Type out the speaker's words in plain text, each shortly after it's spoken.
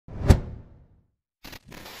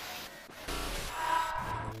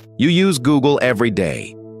You use Google every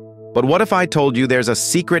day. But what if I told you there's a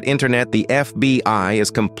secret internet the FBI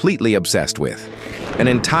is completely obsessed with? An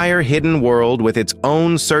entire hidden world with its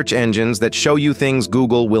own search engines that show you things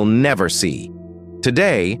Google will never see.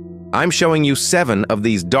 Today, I'm showing you 7 of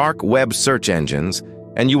these dark web search engines,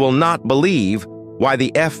 and you will not believe why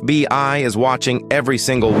the FBI is watching every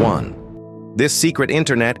single one. This secret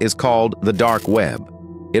internet is called the dark web.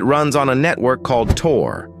 It runs on a network called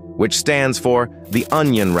Tor, which stands for the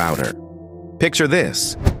onion router. Picture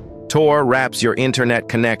this. Tor wraps your internet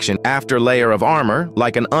connection after layer of armor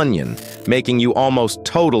like an onion, making you almost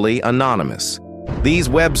totally anonymous. These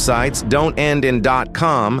websites don't end in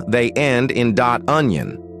 .com, they end in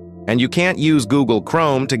 .onion. And you can't use Google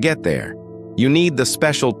Chrome to get there. You need the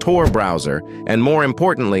special Tor browser, and more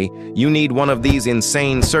importantly, you need one of these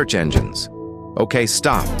insane search engines. Okay,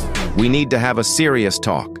 stop. We need to have a serious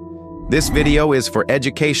talk. This video is for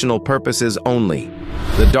educational purposes only.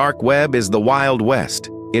 The dark web is the Wild West.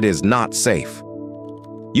 It is not safe.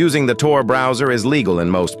 Using the Tor browser is legal in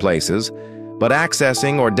most places, but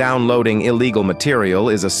accessing or downloading illegal material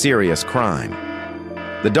is a serious crime.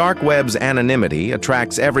 The dark web's anonymity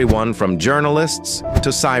attracts everyone from journalists to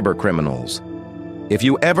cybercriminals. If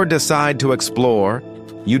you ever decide to explore,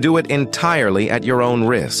 you do it entirely at your own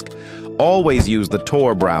risk. Always use the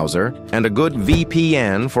Tor browser and a good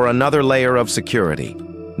VPN for another layer of security.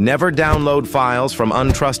 Never download files from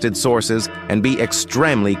untrusted sources and be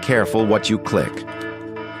extremely careful what you click.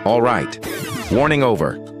 All right, warning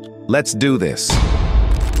over. Let's do this.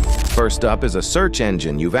 First up is a search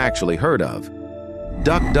engine you've actually heard of.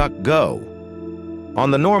 DuckDuckGo.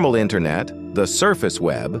 On the normal internet, the surface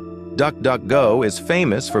web, DuckDuckGo is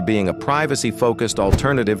famous for being a privacy-focused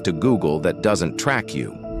alternative to Google that doesn't track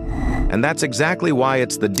you. And that's exactly why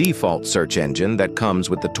it's the default search engine that comes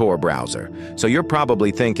with the Tor browser. So you're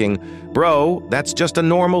probably thinking, bro, that's just a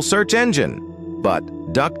normal search engine. But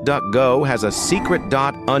DuckDuckGo has a secret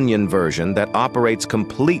 .onion version that operates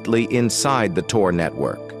completely inside the Tor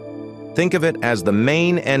network. Think of it as the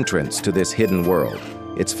main entrance to this hidden world.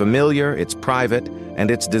 It's familiar, it's private,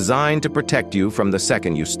 and it's designed to protect you from the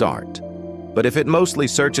second you start. But if it mostly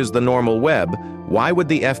searches the normal web, why would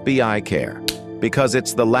the FBI care? Because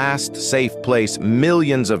it's the last safe place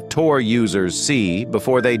millions of Tor users see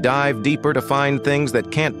before they dive deeper to find things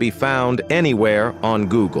that can't be found anywhere on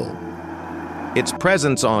Google. Its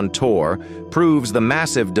presence on Tor proves the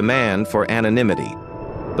massive demand for anonymity,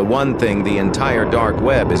 the one thing the entire dark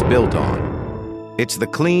web is built on. It's the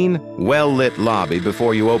clean, well-lit lobby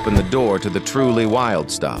before you open the door to the truly wild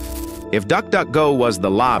stuff. If DuckDuckGo was the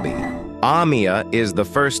lobby, Ahmia is the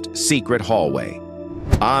first secret hallway.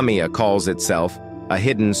 Ahmia calls itself a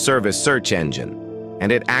hidden service search engine,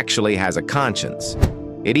 and it actually has a conscience.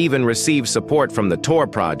 It even receives support from the Tor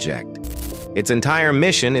project. Its entire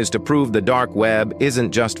mission is to prove the dark web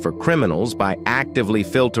isn't just for criminals by actively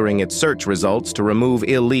filtering its search results to remove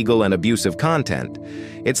illegal and abusive content.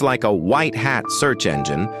 It's like a white hat search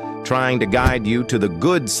engine trying to guide you to the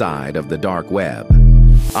good side of the dark web.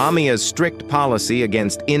 Ahmia's strict policy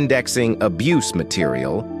against indexing abuse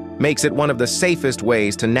material makes it one of the safest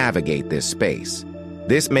ways to navigate this space.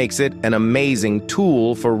 This makes it an amazing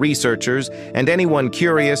tool for researchers and anyone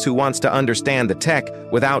curious who wants to understand the tech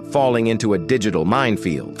without falling into a digital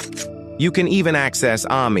minefield. You can even access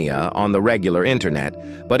Ahmia on the regular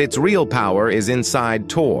internet, but its real power is inside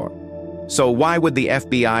Tor. So why would the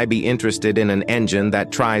FBI be interested in an engine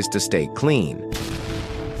that tries to stay clean?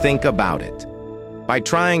 Think about it. By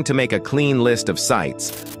trying to make a clean list of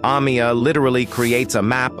sites, Ahmia literally creates a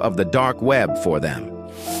map of the dark web for them.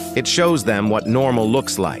 It shows them what normal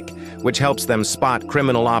looks like, which helps them spot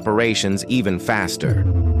criminal operations even faster.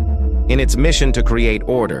 In its mission to create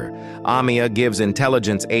order, Ahmia gives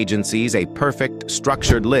intelligence agencies a perfect,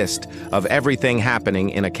 structured list of everything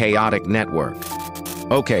happening in a chaotic network.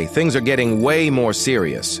 Okay, things are getting way more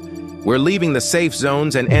serious. We're leaving the safe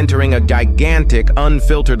zones and entering a gigantic,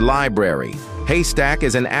 unfiltered library. Haystack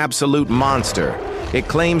is an absolute monster. It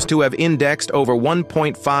claims to have indexed over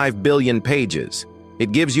 1.5 billion pages.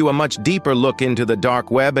 It gives you a much deeper look into the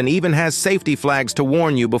dark web and even has safety flags to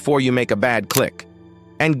warn you before you make a bad click.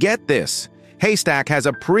 And get this, Haystack has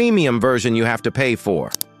a premium version you have to pay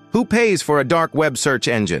for. Who pays for a dark web search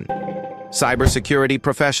engine? Cybersecurity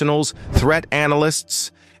professionals, threat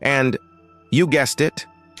analysts, and, you guessed it,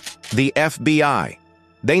 the FBI.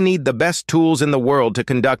 They need the best tools in the world to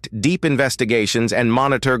conduct deep investigations and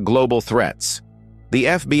monitor global threats. The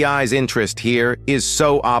FBI's interest here is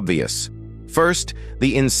so obvious. First,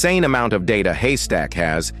 the insane amount of data Haystack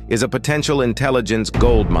has is a potential intelligence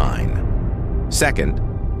goldmine. Second,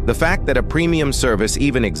 The fact that a premium service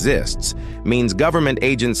even exists means government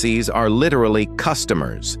agencies are literally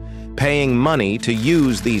customers, paying money to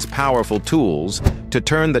use these powerful tools to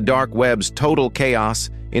turn the dark web's total chaos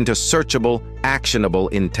into searchable, actionable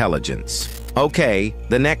intelligence. Okay,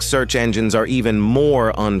 the next search engines are even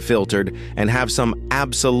more unfiltered and have some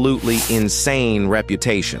absolutely insane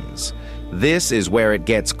reputations. This is where it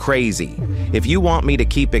gets crazy. If you want me to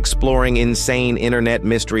keep exploring insane internet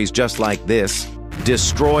mysteries just like this,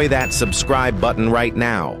 destroy that subscribe button right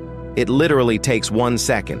now. It literally takes 1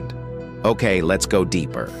 second. Okay, let's go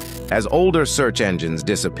deeper. As older search engines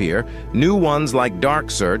disappear, new ones like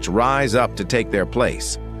Dark Search rise up to take their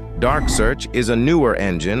place. Dark Search is a newer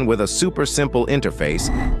engine with a super simple interface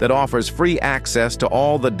that offers free access to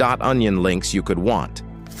all the .onion links you could want.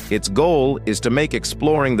 Its goal is to make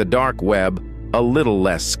exploring the dark web a little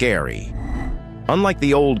less scary. Unlike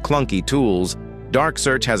the old clunky tools, Dark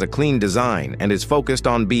Search has a clean design and is focused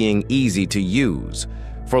on being easy to use.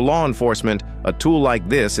 For law enforcement, a tool like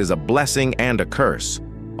this is a blessing and a curse.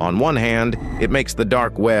 On one hand, it makes the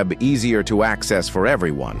dark web easier to access for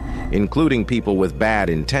everyone, including people with bad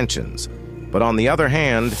intentions. But on the other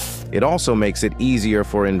hand, it also makes it easier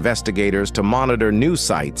for investigators to monitor news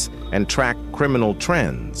sites and track criminal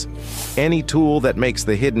trends. Any tool that makes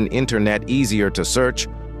the hidden internet easier to search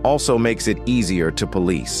also makes it easier to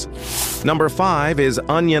police. Number 5 is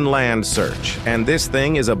Onion Land Search, and this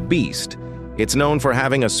thing is a beast. It's known for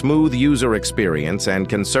having a smooth user experience and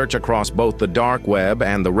can search across both the dark web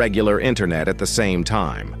and the regular internet at the same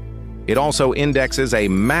time. It also indexes a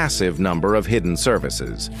massive number of hidden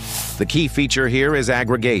services. The key feature here is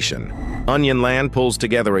aggregation. Onion Land pulls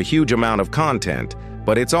together a huge amount of content,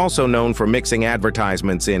 but it's also known for mixing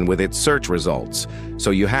advertisements in with its search results, so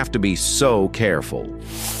you have to be so careful.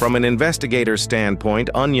 From an investigator's standpoint,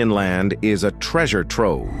 Onion Land is a treasure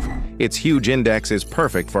trove. Its huge index is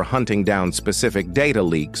perfect for hunting down specific data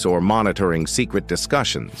leaks or monitoring secret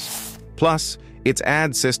discussions. Plus, its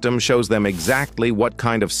ad system shows them exactly what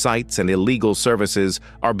kind of sites and illegal services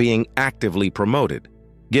are being actively promoted,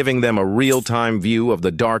 giving them a real-time view of the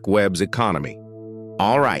dark web's economy.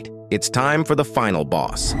 All right, it's time for the final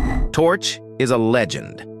boss. Torch is a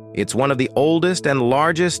legend. It's one of the oldest and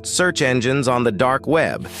largest search engines on the dark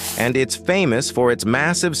web, and it's famous for its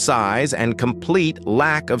massive size and complete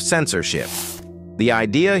lack of censorship. The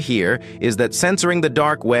idea here is that censoring the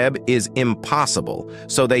dark web is impossible,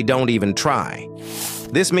 so they don't even try.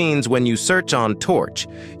 This means when you search on Torch,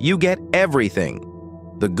 you get everything: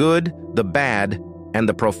 the good, the bad, and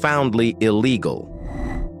the profoundly illegal.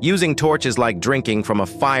 Using Torch is like drinking from a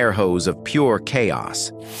fire hose of pure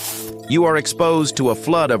chaos. You are exposed to a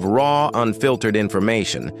flood of raw, unfiltered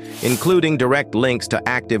information, including direct links to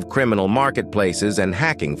active criminal marketplaces and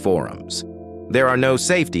hacking forums. There are no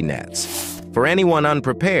safety nets. For anyone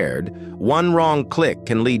unprepared, one wrong click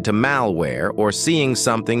can lead to malware or seeing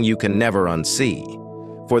something you can never unsee.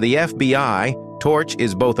 For the FBI, Torch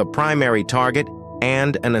is both a primary target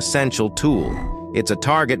and an essential tool. It's a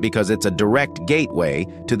target because it's a direct gateway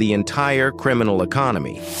to the entire criminal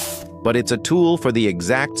economy. But it's a tool for the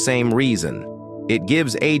exact same reason. It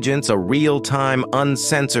gives agents a real-time,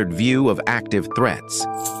 uncensored view of active threats.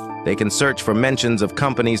 They can search for mentions of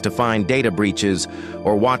companies to find data breaches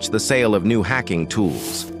or watch the sale of new hacking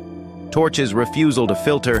tools. Torch's refusal to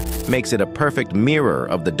filter makes it a perfect mirror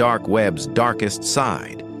of the dark web's darkest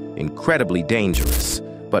side. Incredibly dangerous,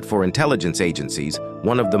 but for intelligence agencies,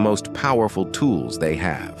 one of the most powerful tools they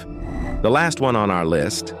have. The last one on our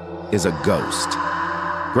list is a ghost.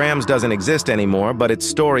 Grams doesn't exist anymore, but its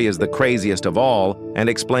story is the craziest of all and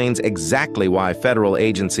explains exactly why federal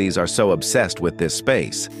agencies are so obsessed with this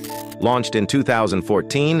space. Launched in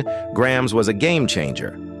 2014, Grams was a game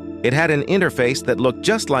changer. It had an interface that looked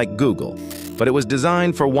just like Google, but it was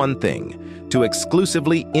designed for one thing: to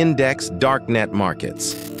exclusively index darknet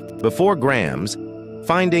markets. Before Grams,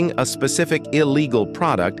 finding a specific illegal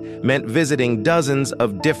product meant visiting dozens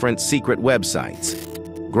of different secret websites.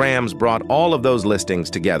 Grams brought all of those listings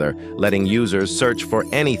together, letting users search for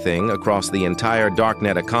anything across the entire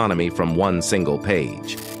darknet economy from one single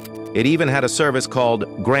page. It even had a service called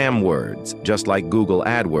GramWords, just like Google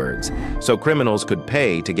AdWords, so criminals could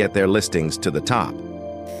pay to get their listings to the top.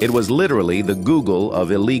 It was literally the Google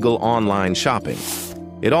of illegal online shopping.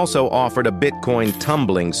 It also offered a Bitcoin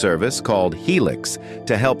tumbling service called Helix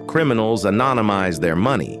to help criminals anonymize their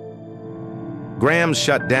money. Grams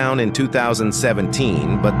shut down in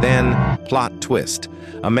 2017, but then, plot twist,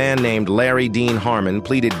 a man named Larry Dean Harmon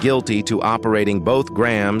pleaded guilty to operating both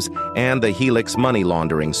Grams and the Helix money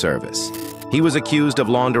laundering service. He was accused of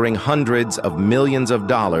laundering hundreds of millions of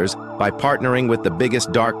dollars by partnering with the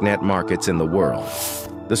biggest darknet markets in the world.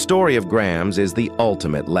 The story of Grams is the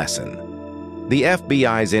ultimate lesson. The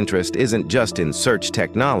FBI's interest isn't just in search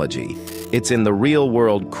technology, it's in the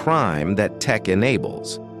real-world crime that tech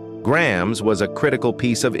enables. Grams was a critical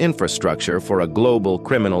piece of infrastructure for a global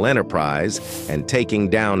criminal enterprise, and taking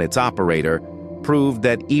down its operator proved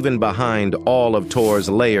that even behind all of Tor's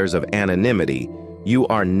layers of anonymity, you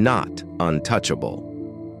are not untouchable.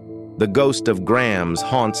 The ghost of Grams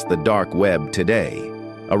haunts the dark web today,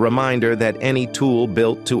 a reminder that any tool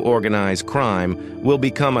built to organize crime will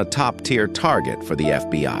become a top-tier target for the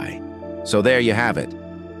FBI. So there you have it.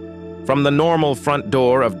 From the normal front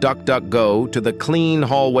door of DuckDuckGo to the clean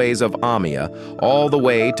hallways of Ahmia, all the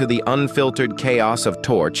way to the unfiltered chaos of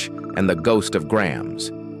Torch and the ghost of Grams.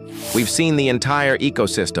 We've seen the entire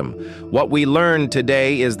ecosystem. What we learned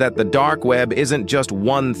today is that the dark web isn't just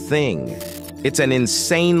one thing. It's an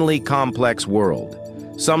insanely complex world.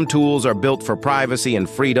 Some tools are built for privacy and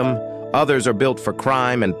freedom, others are built for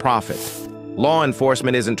crime and profit. Law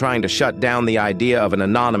enforcement isn't trying to shut down the idea of an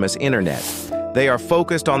anonymous internet. They are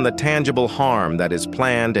focused on the tangible harm that is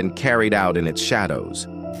planned and carried out in its shadows.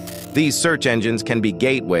 These search engines can be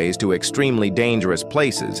gateways to extremely dangerous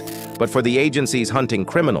places, but for the agencies hunting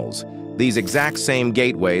criminals, these exact same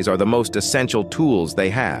gateways are the most essential tools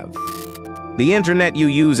they have. The internet you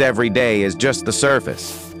use every day is just the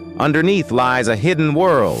surface. Underneath lies a hidden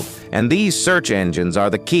world, and these search engines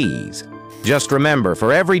are the keys. Just remember,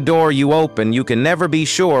 for every door you open, you can never be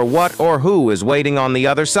sure what or who is waiting on the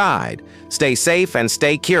other side. Stay safe and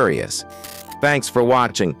stay curious. Thanks for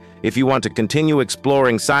watching. If you want to continue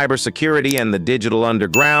exploring cybersecurity and the digital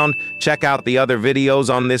underground, check out the other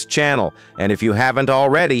videos on this channel. And if you haven't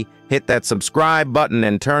already, hit that subscribe button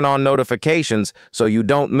and turn on notifications so you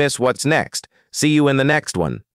don't miss what's next. See you in the next one.